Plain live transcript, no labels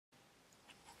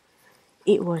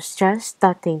It was just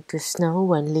starting to snow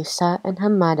when Lisa and her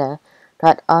mother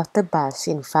got off the bus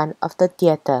in front of the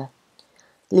theater.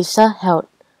 Lisa held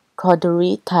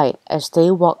Corduroy tight as they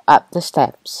walked up the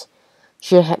steps.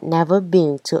 She had never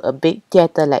been to a big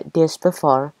theater like this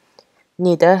before.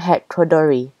 Neither had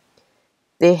Corduroy.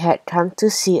 They had come to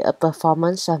see a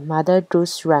performance of Mother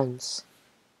Drew's rhymes.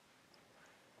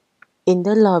 In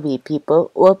the lobby,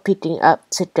 people were picking up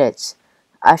tickets.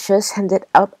 Ushers handed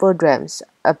out programs.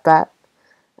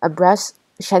 A brass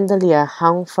chandelier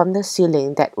hung from the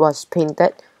ceiling that was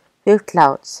painted with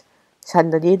clouds.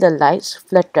 Suddenly the lights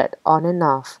fluttered on and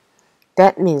off.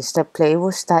 That means the play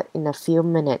will start in a few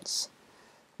minutes.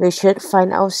 We should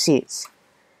find our seats,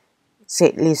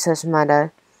 said Lisa's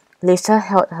mother. Lisa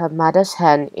held her mother's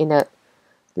hand in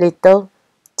little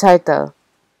tighter,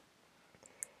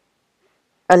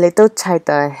 a little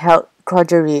tighter and held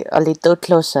Corduroy a little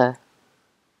closer.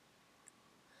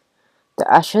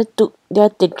 The usher took their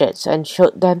tickets and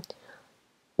showed them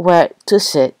where to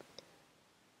sit.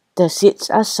 The seats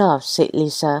are soft, said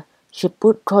Lisa. She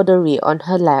put Corduroy on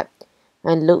her lap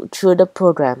and looked through the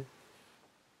program.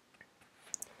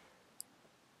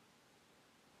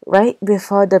 Right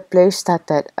before the play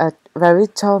started, a very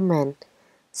tall man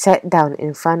sat down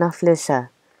in front of Lisa.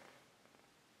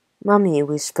 Mommy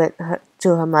whispered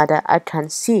to her mother, I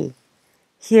can't see.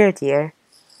 Here, dear,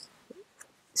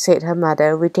 said her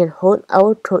mother, we can hold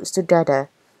our throats together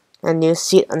and you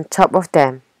sit on top of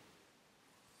them.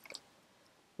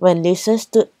 When Lisa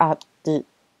stood up to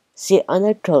sit on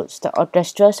her throats, the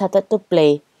orchestra started to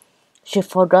play. She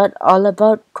forgot all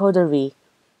about Corduroy.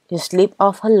 He slipped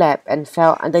off her lap and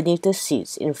fell underneath the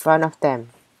seats in front of them.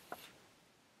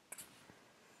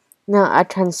 Now I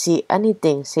can't see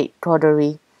anything, said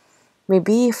Corduroy.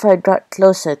 Maybe if I got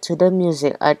closer to the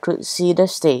music I could see the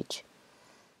stage.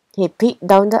 He peeked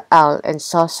down the aisle and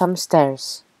saw some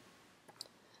stairs.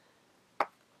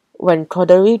 When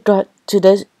Corduroy got to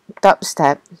the top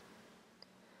step,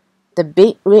 the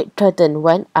big red curtain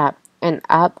went up and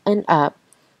up and up.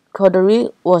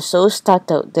 Corduroy was so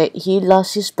startled that he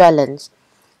lost his balance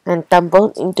and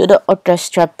tumbled into the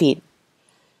orchestra pit.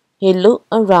 He looked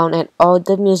around at all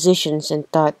the musicians and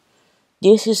thought,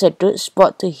 this is a good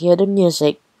spot to hear the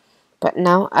music, but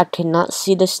now I cannot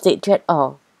see the stage at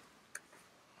all.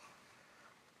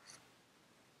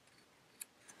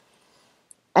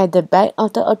 At the back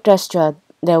of the orchestra,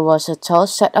 there was a tall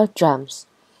set of drums.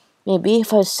 Maybe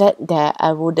if I sat there,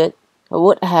 I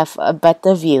would have a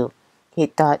better view, he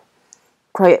thought.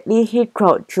 Quietly he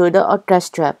crawled through the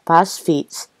orchestra, past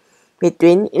feet,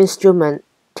 between instrument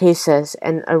cases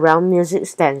and around music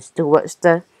stands towards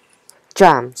the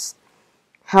drums.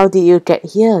 How did you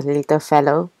get here, little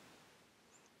fellow?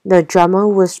 The drummer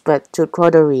whispered to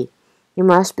Corduroy. You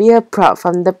must be a prop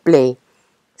from the play.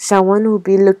 Someone will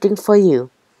be looking for you.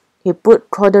 He put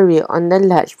Corduroy on the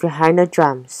ledge behind the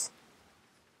drums.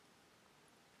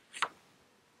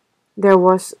 There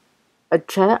was a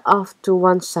chair off to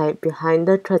one side behind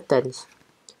the curtains.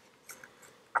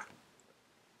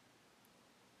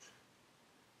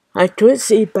 I could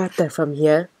see better from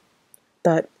here,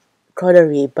 thought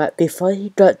Corduroy, but before he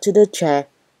got to the chair,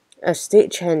 a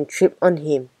stagehand tripped on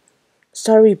him.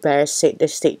 Sorry, Bear, said the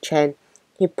stagehand.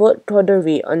 He put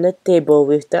Corduroy on the table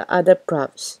with the other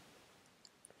props.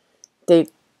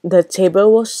 The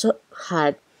table was so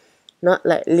hard, not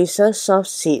like Lisa's soft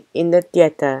seat in the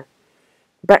theater.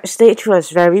 Backstage was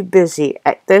very busy.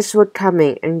 Actors were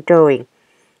coming and going,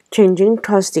 changing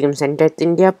costumes and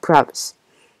getting their props.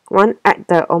 One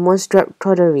actor almost dropped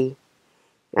Corduroy.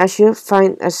 I should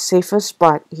find a safer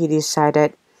spot, he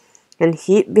decided, and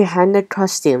hid behind the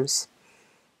costumes.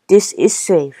 This is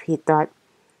safe, he thought,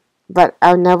 but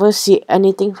I'll never see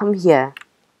anything from here.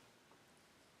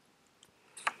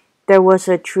 There was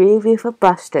a tree with a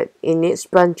basket in its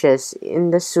branches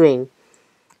in the swing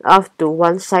off to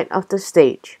one side of the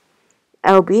stage.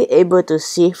 I'll be able to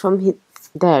see from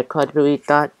there, Corduroy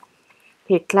thought.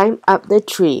 He climbed up the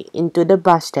tree into the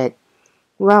basket.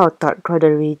 Well, thought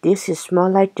Corduroy, this is more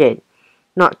like it.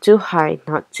 Not too high,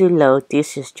 not too low,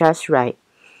 this is just right.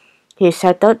 He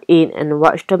settled in and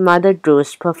watched the Mother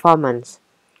Drew's performance.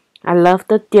 I love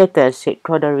the theater, said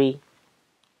Corduroy.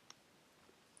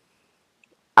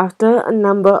 After a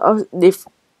number of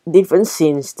different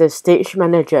scenes, the stage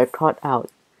manager called out.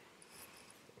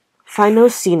 Final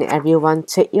scene, everyone,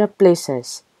 take your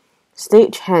places.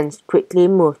 Stage hands quickly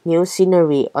moved new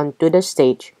scenery onto the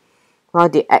stage, while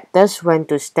the actors went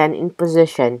to stand in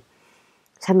position.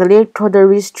 Suddenly,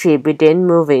 Corduroy's tree began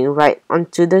moving right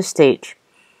onto the stage.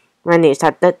 When it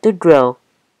started to grow,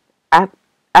 up,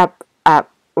 up,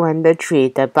 up went the tree,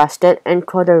 the basket, and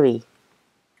Corduroy.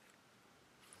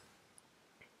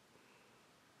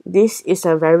 "This is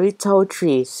a very tall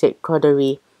tree," said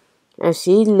Corduroy, as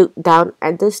he looked down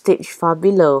at the stage far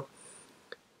below.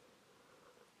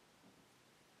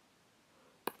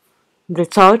 The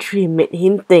tall tree made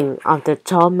him think of the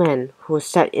tall man who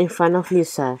sat in front of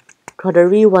Lisa.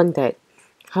 Corduroy wondered,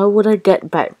 how would I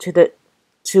get back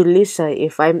to Lisa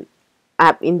if I'm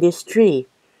up in this tree?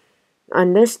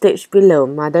 On the stage below,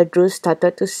 Mother Drew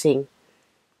started to sing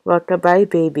 "Rock-a-bye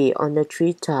Baby" on the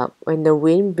treetop. When the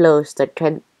wind blows, the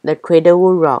cradle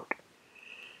will rock.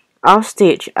 Off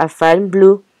stage, a fan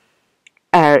blew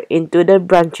air into the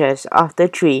branches of the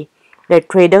tree. The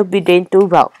cradle began to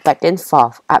rock back and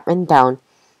forth, up and down,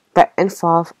 back and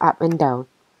forth, up and down.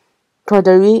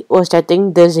 Corduroy was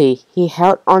getting dizzy. He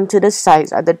held on to the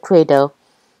sides of the cradle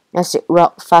as it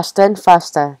rocked faster and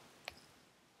faster.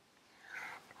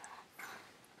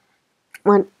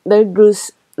 Mother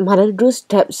Goose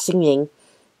kept singing,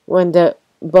 "When the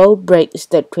bow breaks,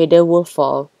 the cradle will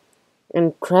fall."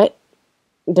 And crack,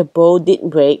 the bow did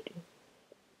break,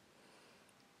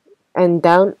 and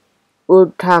down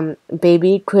would come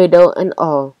baby cradle and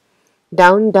all.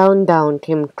 Down, down, down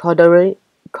came Corduroy,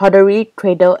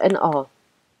 cradle and all.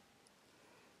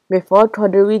 Before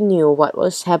Corduroy knew what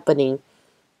was happening,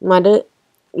 Mother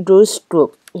Goose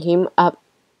scooped him up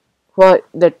for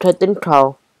the curtain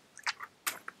call.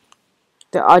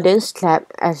 The audience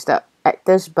clapped as the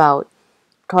actors bowed.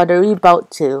 Corduroy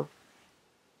bowed too.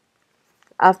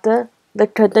 After the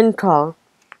curtain call,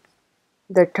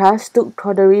 the cast took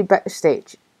Corduroy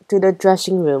backstage to the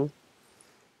dressing room.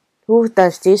 "Who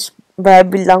does this bear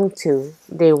belong to?"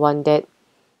 they wondered.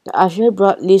 The usher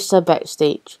brought Lisa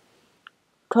backstage.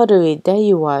 "Corduroy, there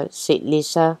you are," said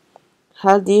Lisa.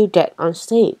 "How did you get on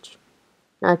stage?"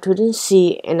 "I couldn't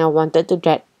see and I wanted to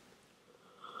get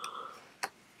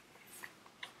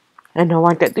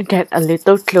a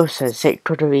little closer," said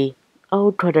Corduroy.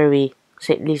 "Oh, Corduroy,"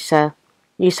 said Lisa.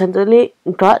 "You certainly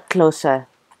got closer."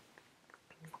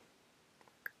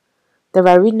 The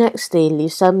very next day,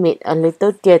 Lisa made a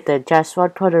little theater just for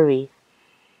Corduroy.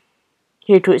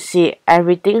 He could see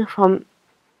everything from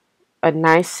a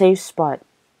nice safe spot.